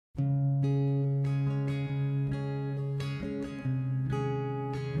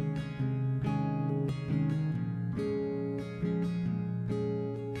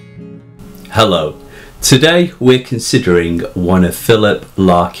Hello. Today we're considering one of Philip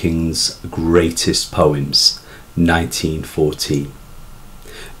Larkin's greatest poems, 1914.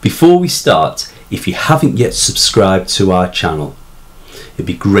 Before we start, if you haven't yet subscribed to our channel, it'd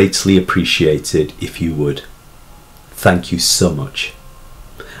be greatly appreciated if you would. Thank you so much.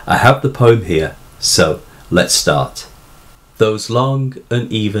 I have the poem here, so let's start. Those long,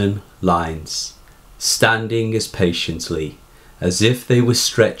 uneven lines, standing as patiently as if they were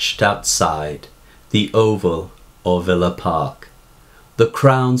stretched outside the Oval or Villa Park. The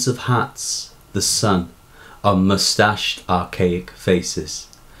crowns of hats, the sun, on mustached archaic faces,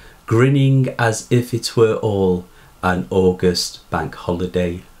 grinning as if it were all an August bank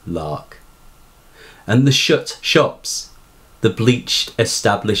holiday lark. And the shut shops, the bleached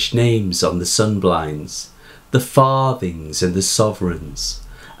established names on the sunblinds, the farthings and the sovereigns,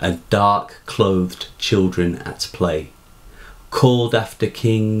 and dark-clothed children at play, called after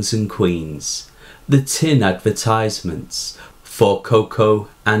kings and queens, the tin advertisements for cocoa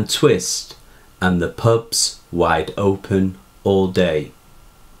and twist, and the pubs wide open all day.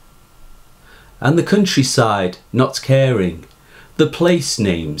 And the countryside not caring, the place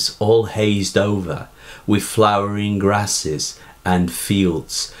names all hazed over, with flowering grasses and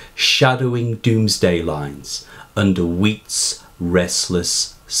fields shadowing doomsday lines under wheat's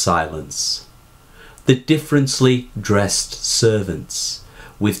restless silence. The differently dressed servants,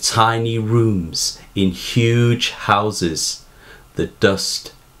 with tiny rooms in huge houses, the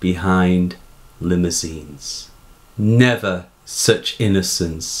dust behind limousines. Never such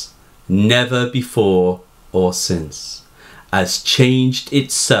innocence, never before or since, as changed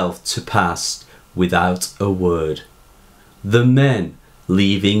itself to past without a word. The men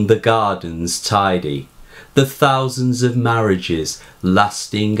leaving the gardens tidy, the thousands of marriages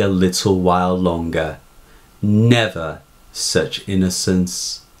lasting a little while longer. Never such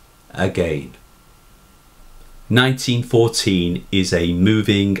innocence again. 1914 is a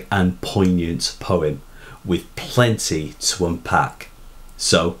moving and poignant poem with plenty to unpack.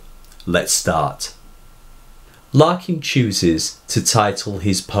 So let's start. Larkin chooses to title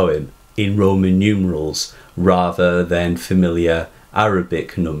his poem in Roman numerals rather than familiar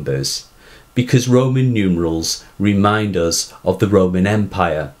Arabic numbers, because Roman numerals remind us of the Roman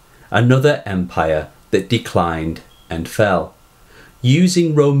Empire, another empire that declined and fell.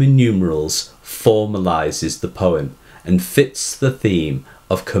 Using Roman numerals formalizes the poem and fits the theme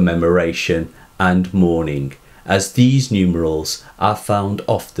of commemoration and mourning, as these numerals are found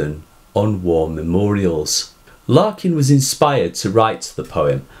often on war memorials. Larkin was inspired to write the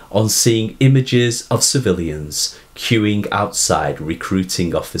poem on seeing images of civilians queuing outside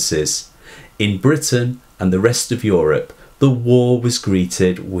recruiting offices. In Britain and the rest of Europe, the war was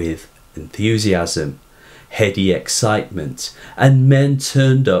greeted with enthusiasm, heady excitement, and men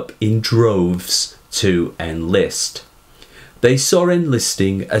turned up in droves to enlist. They saw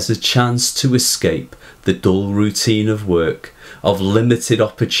enlisting as a chance to escape the dull routine of work, of limited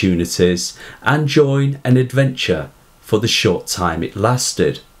opportunities, and join an adventure for the short time it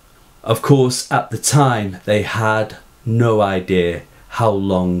lasted. Of course, at the time, they had no idea how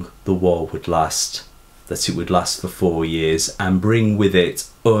long the war would last, that it would last for 4 years and bring with it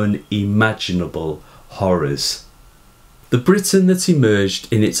unimaginable horrors. The Britain that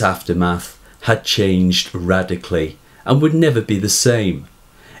emerged in its aftermath had changed radically and would never be the same.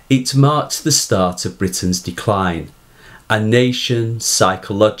 It marked the start of Britain's decline, a nation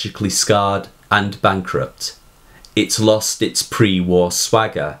psychologically scarred and bankrupt. It lost its pre-war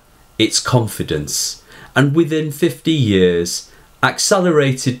swagger, its confidence, and within 50 years,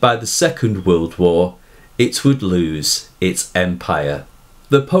 accelerated by the Second World War, it would lose its empire.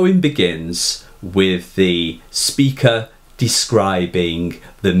 The poem begins with the speaker describing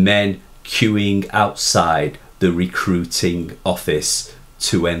the men queuing outside the recruiting office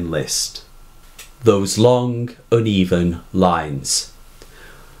to enlist. Those long, uneven lines.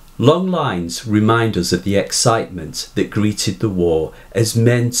 Long lines remind us of the excitement that greeted the war as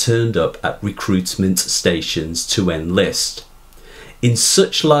men turned up at recruitment stations to enlist, in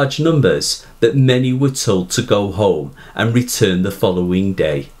such large numbers that many were told to go home and return the following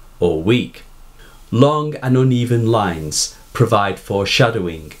day or week. Long and uneven lines provide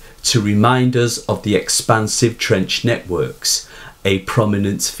foreshadowing to remind us of the expansive trench networks, a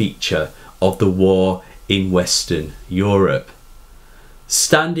prominent feature of the war in Western Europe.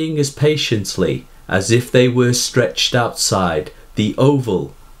 Standing as patiently as if they were stretched outside the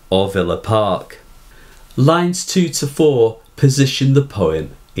Oval or Villa Park. Lines 2 to 4 position the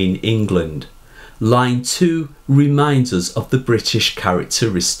poem in England. Line 2 reminds us of the British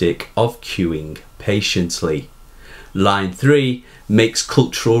characteristic of queuing patiently. Line 3 makes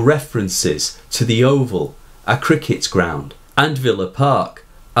cultural references to the Oval, a cricket ground, and Villa Park,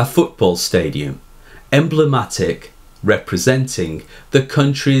 a football stadium, emblematic, representing the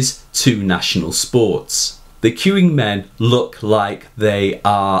country's two national sports. The queuing men look like they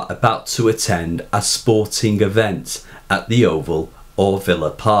are about to attend a sporting event at the Oval or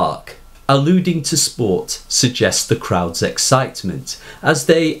Villa Park. Alluding to sport suggests the crowd's excitement as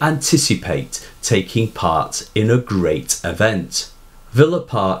they anticipate taking part in a great event. Villa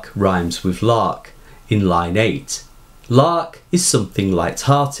Park rhymes with lark in line 8. Lark is something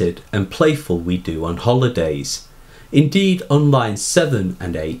light-hearted and playful we do on holidays. Indeed, on lines 7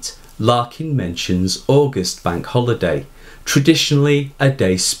 and 8, Larkin mentions August bank holiday, traditionally a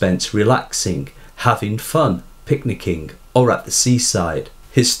day spent relaxing, having fun, picnicking, or at the seaside.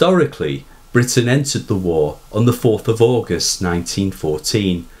 Historically, Britain entered the war on the 4th of August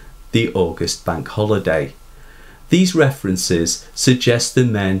 1914, the August bank holiday. These references suggest the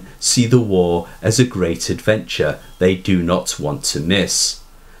men see the war as a great adventure they do not want to miss.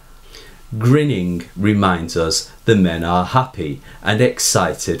 Grinning reminds us the men are happy and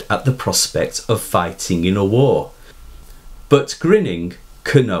excited at the prospect of fighting in a war. But grinning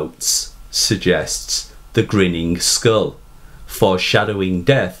connotes, suggests, the grinning skull, foreshadowing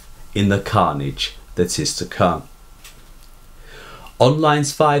death in the carnage that is to come. On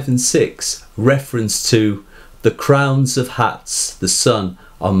lines 5 and 6, reference to the crowns of hats the sun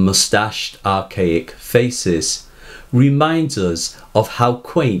on moustached archaic faces reminds us of how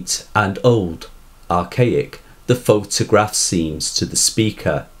quaint and old, archaic, the photograph seems to the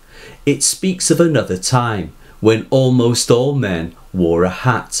speaker. It speaks of another time when almost all men wore a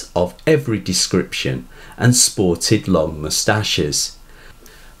hat of every description and sported long moustaches.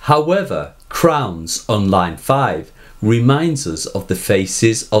 However, crowns on line 5 reminds us of the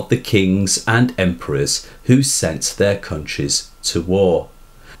faces of the kings and emperors who sent their countries to war.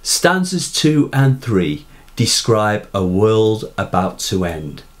 Stanzas 2 and 3 describe a world about to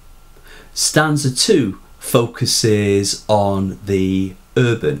end. Stanza 2 focuses on the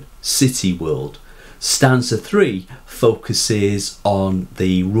urban city world. Stanza 3 focuses on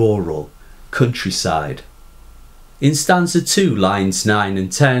the rural countryside. In stanza 2, lines 9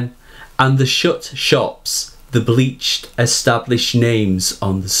 and 10, and the shut shops, the bleached established names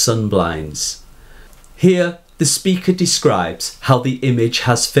on the sunblinds. Here the speaker describes how the image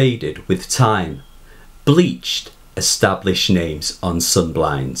has faded with time. Bleached established names on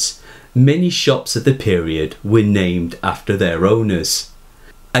sunblinds. Many shops of the period were named after their owners.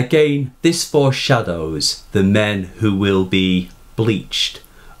 Again, this foreshadows the men who will be bleached,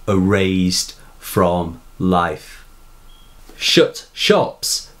 erased from life. Shut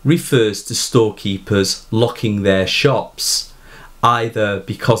shops refers to storekeepers locking their shops, either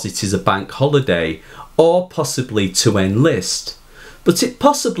because it is a bank holiday or possibly to enlist. But it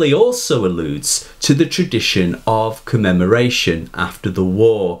possibly also alludes to the tradition of commemoration after the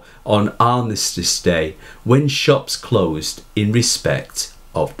war on Armistice Day, when shops closed in respect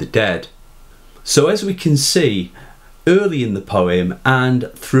of the dead. So as we can see, early in the poem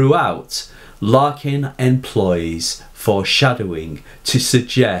and throughout, Larkin employs foreshadowing to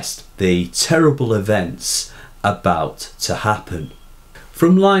suggest the terrible events about to happen.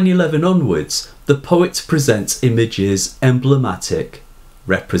 From line 11 onwards, the poet presents images emblematic,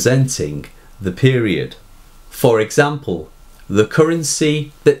 representing the period. For example, the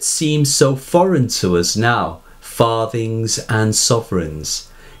currency that seems so foreign to us now, farthings and sovereigns.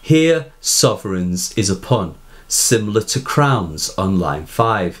 Here, sovereigns is a pun, similar to crowns on line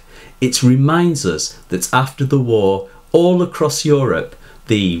 5. It reminds us that after the war, all across Europe,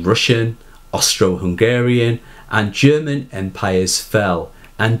 the Russian, Austro-Hungarian and German empires fell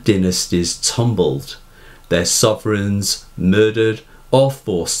and dynasties tumbled, their sovereigns murdered or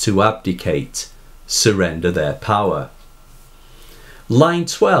forced to abdicate, surrender their power. Line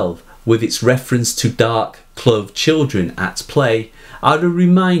 12, with its reference to dark clothed children at play, are a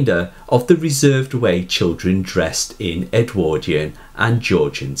reminder of the reserved way children dressed in Edwardian and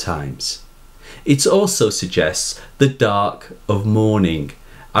Georgian times. It also suggests the dark of mourning,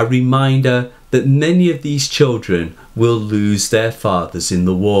 a reminder that many of these children will lose their fathers in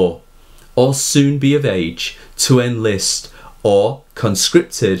the war, or soon be of age to enlist or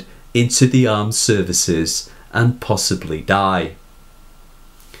conscripted into the armed services and possibly die.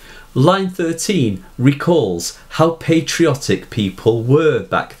 Line 13 recalls how patriotic people were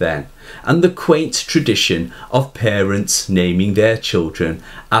back then, and the quaint tradition of parents naming their children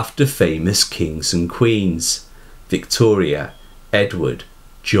after famous kings and queens: Victoria, Edward,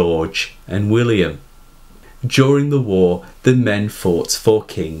 George and William. During the war, the men fought for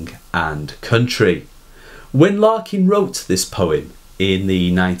king and country. When Larkin wrote this poem in the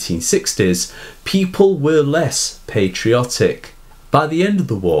 1960s, people were less patriotic. By the end of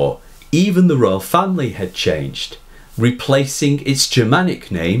the war, even the royal family had changed, replacing its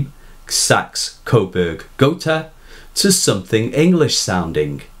Germanic name, Saxe-Coburg-Gotha, to something English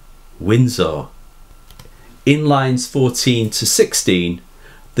sounding, Windsor. In lines 14 to 16,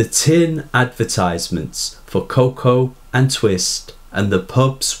 the tin advertisements for cocoa and twist and the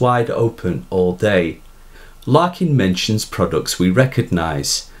pubs wide open all day. Larkin mentions products we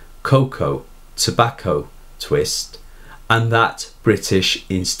recognise: cocoa, tobacco, twist, and that British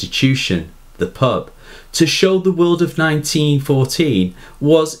institution, the pub, to show the world of 1914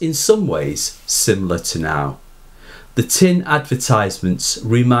 was in some ways similar to now. The tin advertisements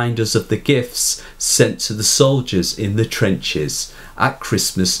remind us of the gifts sent to the soldiers in the trenches at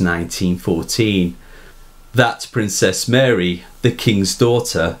Christmas 1914 that Princess Mary, the King's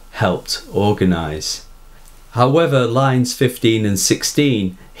daughter, helped organise. However, lines 15 and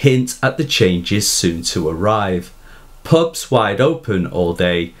 16 hint at the changes soon to arrive. Pubs wide open all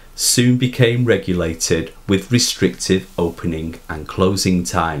day soon became regulated with restrictive opening and closing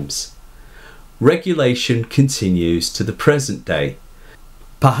times. Regulation continues to the present day.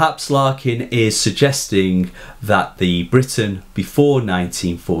 Perhaps Larkin is suggesting that the Britain before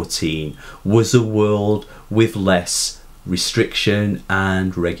 1914 was a world with less restriction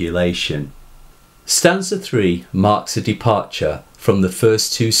and regulation. Stanza 3 marks a departure from the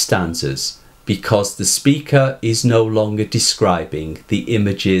first two stanzas because the speaker is no longer describing the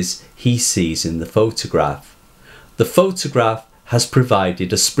images he sees in the photograph. The photograph has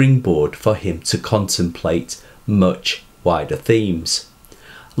provided a springboard for him to contemplate much wider themes.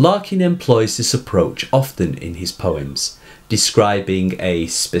 Larkin employs this approach often in his poems, describing a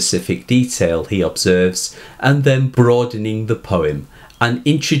specific detail he observes and then broadening the poem and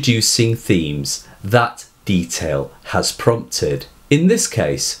introducing themes that detail has prompted. In this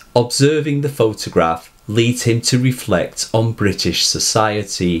case, observing the photograph leads him to reflect on British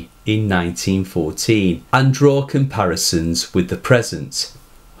society in 1914 and draw comparisons with the present.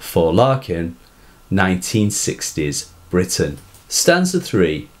 For Larkin, 1960s Britain. Stanza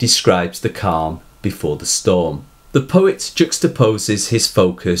 3 describes the calm before the storm. The poet juxtaposes his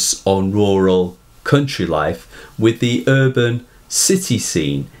focus on rural country life with the urban city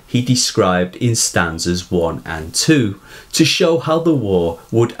scene he described in stanzas 1 and 2 to show how the war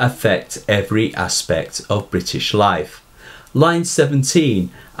would affect every aspect of British life. Line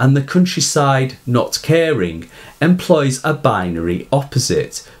 17, "and the countryside not caring," employs a binary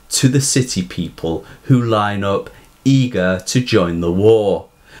opposite to the city people who line up eager to join the war.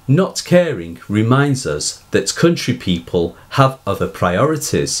 Not caring reminds us that country people have other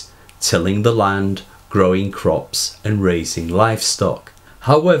priorities: tilling the land, growing crops and raising livestock.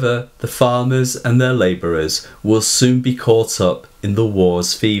 However, the farmers and their labourers will soon be caught up in the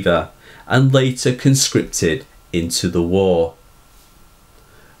war's fever and later conscripted into the war.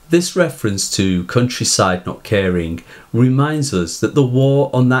 This reference to countryside not caring reminds us that the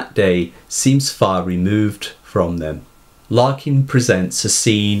war on that day seems far removed from them. Larkin presents a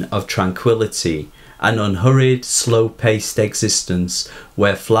scene of tranquility, an unhurried, slow-paced existence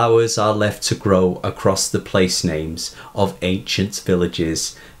where flowers are left to grow across the place names of ancient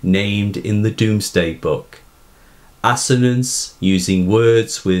villages named in the Domesday Book. Assonance, using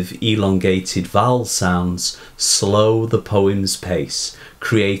words with elongated vowel sounds, slow the poem's pace,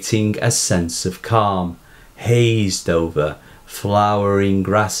 creating a sense of calm, hazed over flowering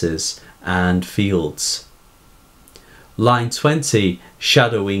grasses and fields. Line 20,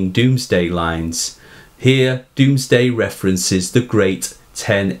 shadowing Doomsday lines. Here, Doomsday references the great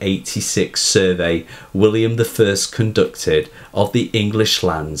 1086 survey William I conducted of the English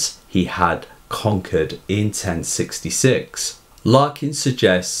lands he had conquered in 1066. Larkin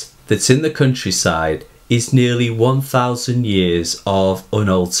suggests that in the countryside is nearly 1,000 years of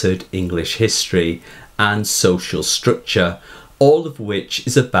unaltered English history and social structure, all of which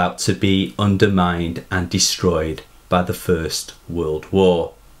is about to be undermined and destroyed by the First World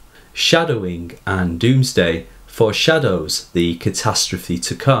War. Shadowing and Doomsday foreshadows the catastrophe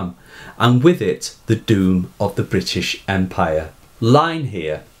to come, and with it the doom of the British Empire. Line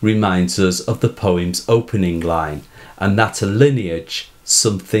here reminds us of the poem's opening line, and that a lineage,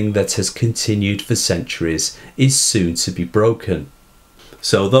 something that has continued for centuries, is soon to be broken.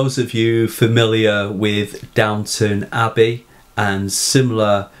 So those of you familiar with Downton Abbey and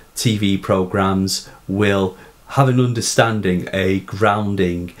similar TV programmes will have an understanding, a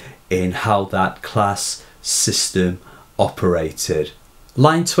grounding in how that class system operated.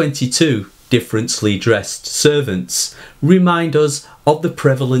 Line 22 differently dressed servants remind us of the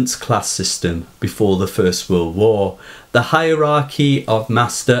prevalent class system before the First World War, the hierarchy of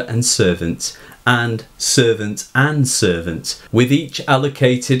master and servant, with each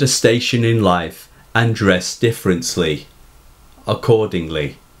allocated a station in life and dressed differently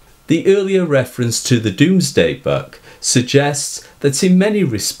accordingly. The earlier reference to the Domesday Book suggests that in many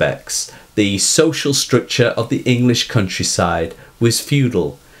respects the social structure of the English countryside was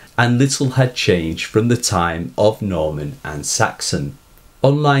feudal, and little had changed from the time of Norman and Saxon.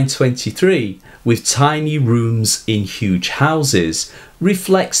 On line 23, with tiny rooms in huge houses,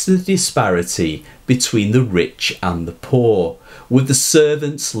 reflects the disparity between the rich and the poor, with the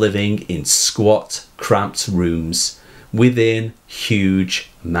servants living in squat, cramped rooms within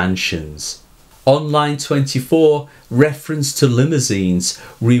huge mansions. On line 24, reference to limousines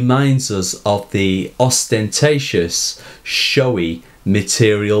reminds us of the ostentatious, showy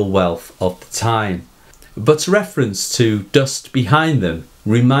material wealth of the time, but reference to dust behind them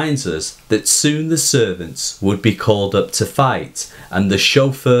reminds us that soon the servants would be called up to fight and the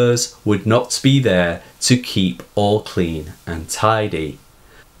chauffeurs would not be there to keep all clean and tidy.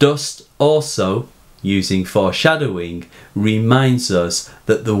 Dust also, using foreshadowing, reminds us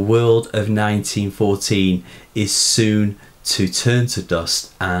that the world of 1914 is soon to turn to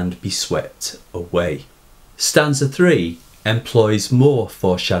dust and be swept away. Stanza 3 employs more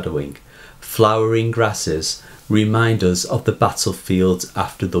foreshadowing. Flowering grasses remind us of the battlefields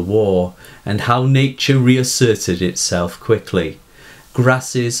after the war and how nature reasserted itself quickly.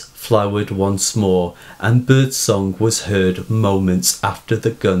 Grasses flowered once more and birdsong was heard moments after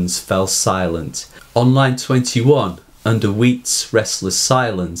the guns fell silent. On line 21, under wheat's restless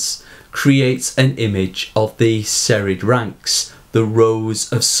silence, creates an image of the serried ranks, the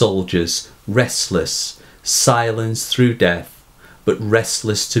rows of soldiers, restless, silenced through death, but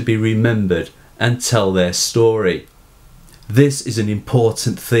restless to be remembered and tell their story. This is an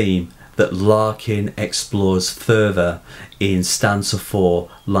important theme that Larkin explores further in stanza 4,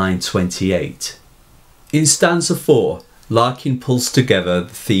 line 28. In stanza 4, Larkin pulls together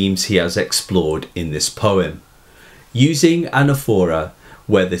the themes he has explored in this poem. Using anaphora,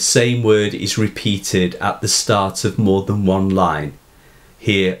 where the same word is repeated at the start of more than one line,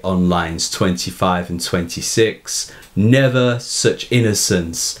 here on lines 25 and 26, never such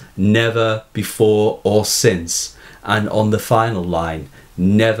innocence, never before or since, and on the final line,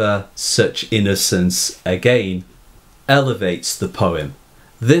 never such innocence again, elevates the poem.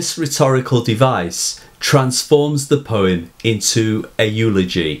 This rhetorical device transforms the poem into a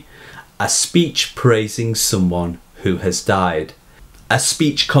eulogy, a speech praising someone who has died, a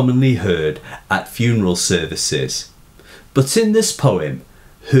speech commonly heard at funeral services. But in this poem,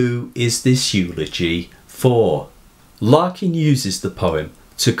 who is this eulogy for? Larkin uses the poem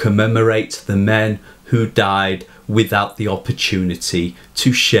to commemorate the men who died without the opportunity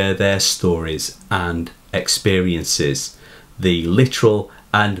to share their stories and experiences, the literal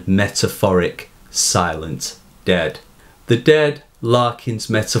and metaphoric silent dead. The dead Larkin's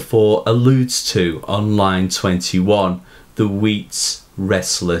metaphor alludes to on line 21, the wheat's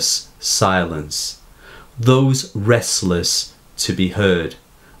restless silence. Those restless to be heard,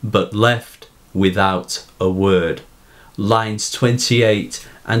 but left without a word. Lines 28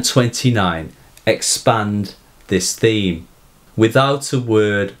 and 29 expand this theme. Without a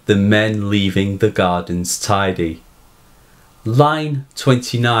word, the men leaving the gardens tidy. Line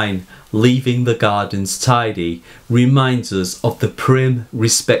 29, leaving the gardens tidy, reminds us of the prim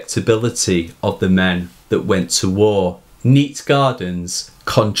respectability of the men that went to war. Neat gardens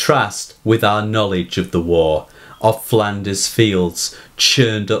contrast with our knowledge of the war, of Flanders fields,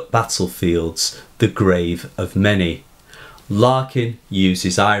 churned up battlefields, the grave of many. Larkin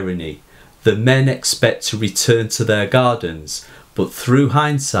uses irony. The men expect to return to their gardens, but through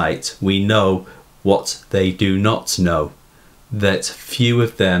hindsight we know what they do not know, that few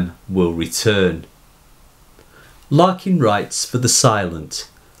of them will return. Larkin writes for the silent,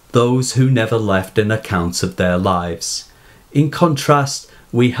 those who never left an account of their lives. In contrast,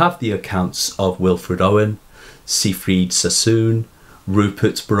 we have the accounts of Wilfred Owen, Siegfried Sassoon,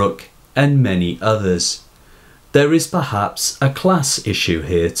 Rupert Brooke, and many others. There is perhaps a class issue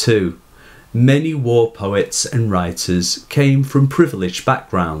here too. Many war poets and writers came from privileged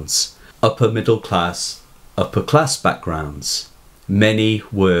backgrounds, upper middle class, upper class backgrounds. Many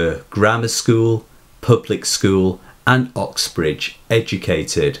were grammar school, public school, and Oxbridge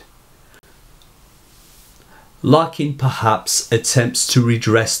educated. Larkin perhaps attempts to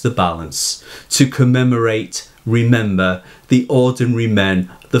redress the balance, to commemorate, remember the ordinary men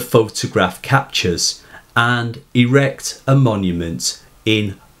the photograph captures, and erect a monument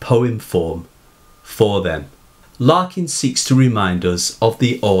in poem form for them. Larkin seeks to remind us of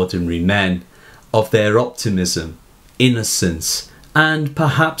the ordinary men, of their optimism, innocence, and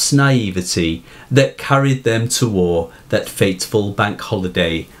perhaps naivety that carried them to war that fateful bank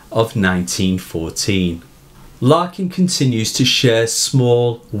holiday of 1914. Larkin continues to share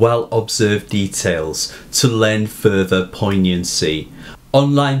small, well-observed details to lend further poignancy.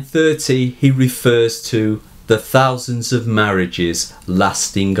 On line 30, he refers to the thousands of marriages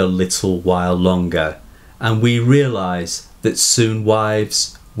lasting a little while longer, and we realise that soon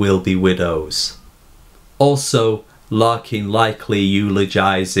wives will be widows. Also, Larkin likely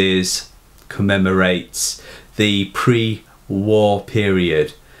eulogises, commemorates the pre-war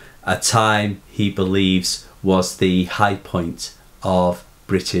period, a time he believes was the high point of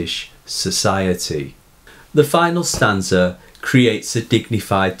British society. The final stanza creates a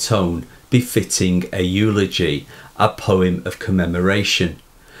dignified tone befitting a eulogy, a poem of commemoration.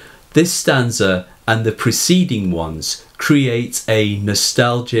 This stanza and the preceding ones create a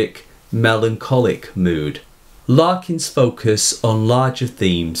nostalgic, melancholic mood. Larkin's focus on larger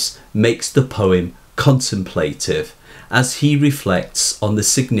themes makes the poem contemplative as he reflects on the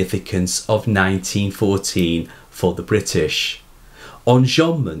significance of 1914 for the British.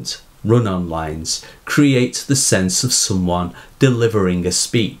 Enjambment, run-on lines, create the sense of someone delivering a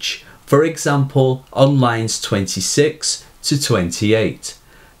speech. For example, on lines 26 to 28,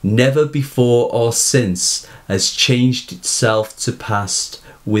 never before or since has changed itself to past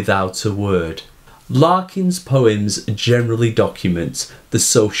without a word. Larkin's poems generally document the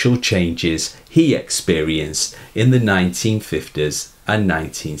social changes he experienced in the 1950s and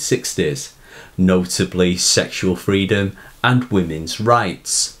 1960s, notably sexual freedom and women's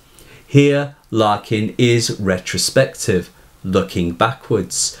rights. Here, Larkin is retrospective, looking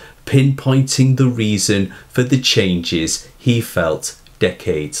backwards, pinpointing the reason for the changes he felt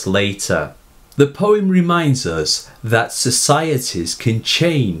decades later. The poem reminds us that societies can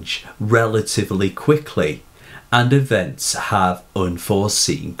change relatively quickly and events have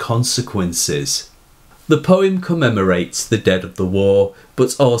unforeseen consequences. The poem commemorates the dead of the war,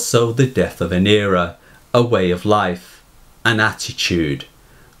 but also the death of an era, a way of life, an attitude.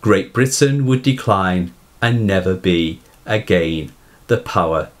 Great Britain would decline and never be again the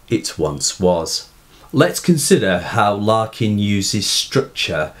power it once was. Let's consider how Larkin uses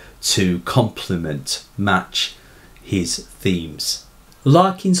structure to complement, match his themes.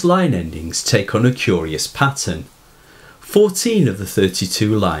 Larkin's line endings take on a curious pattern. 14 of the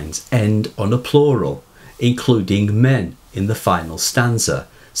 32 lines end on a plural, including men in the final stanza,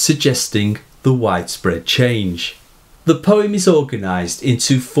 suggesting the widespread change. The poem is organised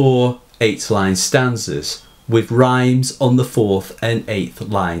into 4 8-line stanzas, with rhymes on the 4th and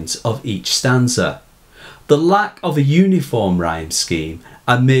 8th lines of each stanza. The lack of a uniform rhyme scheme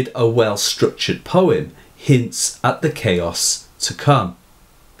amid a well-structured poem hints at the chaos to come.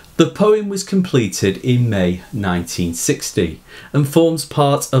 The poem was completed in May 1960 and forms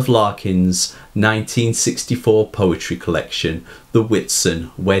part of Larkin's 1964 poetry collection, The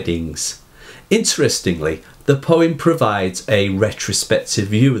Whitsun Weddings. Interestingly, the poem provides a retrospective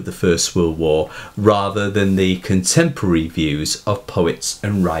view of the First World War rather than the contemporary views of poets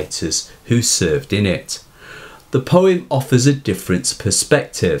and writers who served in it. The poem offers a different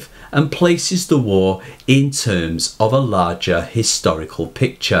perspective and places the war in terms of a larger historical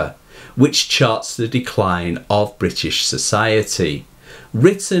picture, which charts the decline of British society.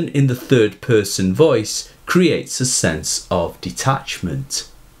 Written in the third-person voice creates a sense of detachment.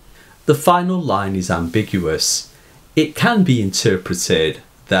 The final line is ambiguous. It can be interpreted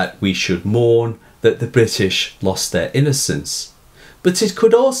that we should mourn that the British lost their innocence, but it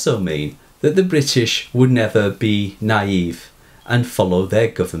could also mean that the British would never be naive and follow their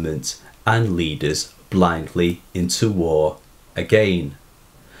government and leaders blindly into war again.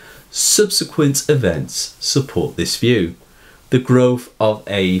 Subsequent events support this view. The growth of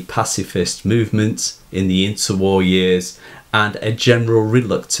a pacifist movement in the interwar years and a general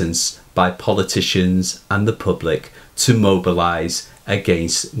reluctance by politicians and the public to mobilise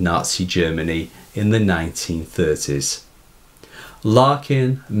against Nazi Germany in the 1930s.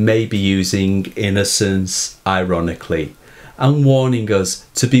 Larkin may be using innocence ironically and warning us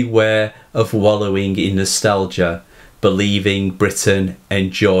to beware of wallowing in nostalgia, believing Britain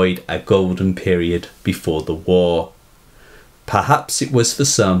enjoyed a golden period before the war. Perhaps it was for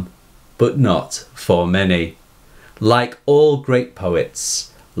some, but not for many. Like all great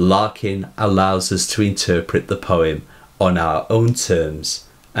poets, Larkin allows us to interpret the poem on our own terms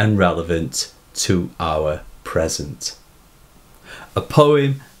and relevant to our present. A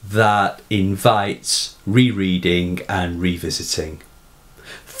poem that invites rereading and revisiting.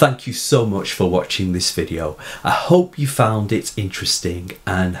 Thank you so much for watching this video. I hope you found it interesting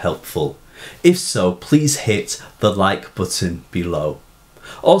and helpful. If so, please hit the like button below.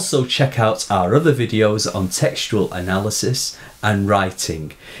 Also check out our other videos on textual analysis and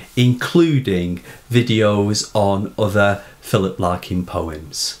writing, including videos on other Philip Larkin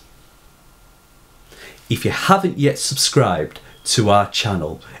poems. If you haven't yet subscribed to our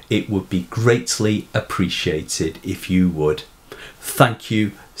channel, it would be greatly appreciated if you would. Thank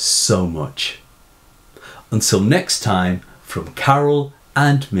you so much. Until next time, from Carol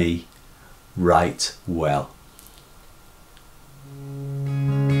and me, write well.